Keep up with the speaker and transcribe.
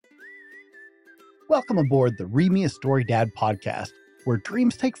Welcome aboard the Read Me a Story Dad podcast, where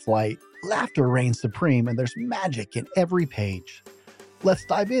dreams take flight, laughter reigns supreme, and there's magic in every page. Let's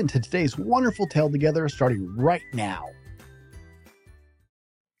dive into today's wonderful tale together, starting right now.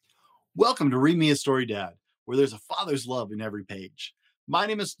 Welcome to Read Me a Story Dad, where there's a father's love in every page. My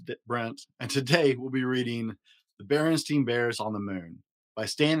name is Brent, and today we'll be reading The Berenstain Bears on the Moon by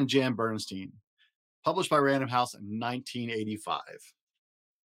Stan and Jan Berenstain, published by Random House in 1985.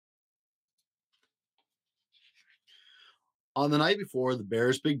 On the night before the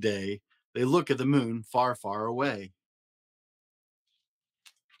Bears' big day, they look at the moon far, far away.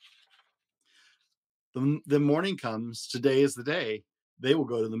 The morning comes, today is the day. They will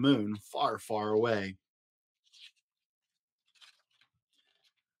go to the moon far, far away.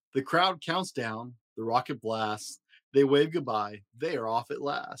 The crowd counts down, the rocket blasts, they wave goodbye, they are off at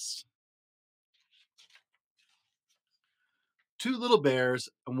last. Two little bears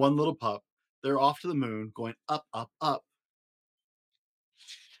and one little pup, they're off to the moon, going up, up, up.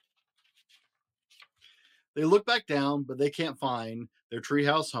 They look back down, but they can't find their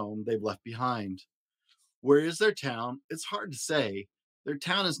treehouse home they've left behind. Where is their town? It's hard to say. Their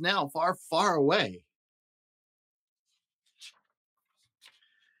town is now far, far away.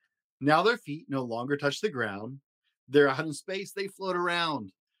 Now their feet no longer touch the ground. They're out in space, they float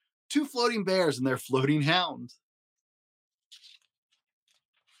around. Two floating bears and their floating hound.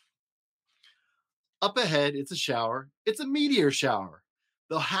 Up ahead, it's a shower. It's a meteor shower.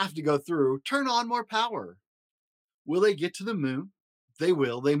 They'll have to go through, turn on more power. Will they get to the moon? They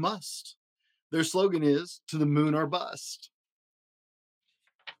will, they must. Their slogan is, to the moon or bust.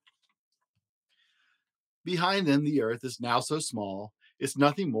 Behind them, the earth is now so small, it's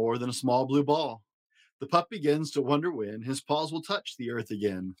nothing more than a small blue ball. The pup begins to wonder when his paws will touch the earth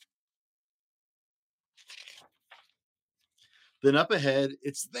again. Then up ahead,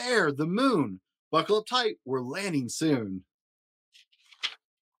 it's there, the moon. Buckle up tight, we're landing soon.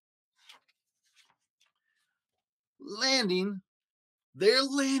 Landing? They're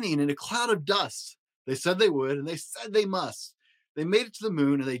landing in a cloud of dust. They said they would, and they said they must. They made it to the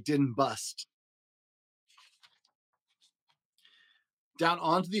moon, and they didn't bust. Down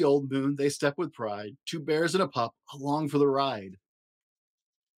onto the old moon, they step with pride. Two bears and a pup along for the ride.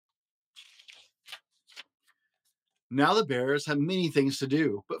 Now the bears have many things to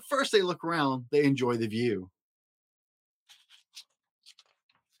do, but first they look around, they enjoy the view.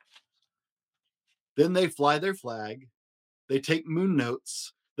 Then they fly their flag, they take moon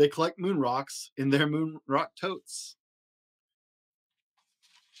notes, they collect moon rocks in their moon rock totes.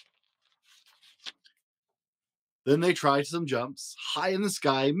 Then they try some jumps, high in the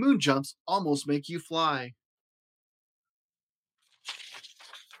sky, moon jumps almost make you fly.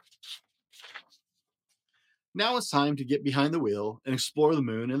 Now it's time to get behind the wheel and explore the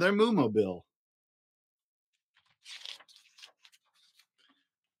moon in their moonmobile.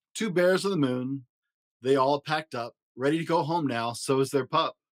 Two bears on the moon, they all packed up, ready to go home now, so is their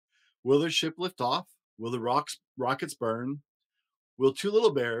pup. Will their ship lift off? Will the rockets burn? Will two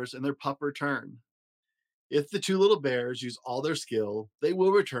little bears and their pup return? If the two little bears use all their skill, they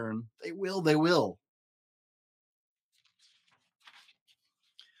will return. They will, they will.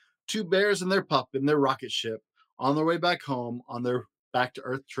 Two bears and their pup in their rocket ship on their way back home on their back to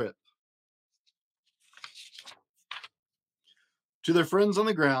Earth trip. To their friends on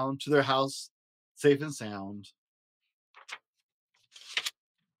the ground, to their house, safe and sound.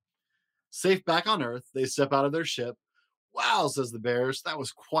 Safe back on Earth, they step out of their ship. Wow, says the bears, that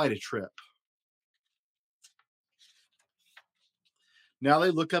was quite a trip. Now they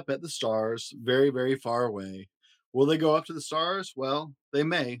look up at the stars, very, very far away. Will they go up to the stars? Well, they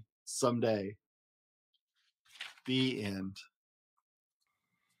may, someday. The end.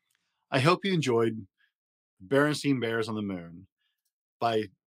 I hope you enjoyed Berenstain Bears on the Moon by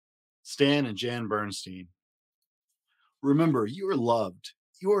Stan and Jan Berenstain. Remember, you are loved,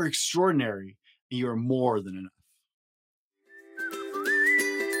 you are extraordinary, and you are more than enough.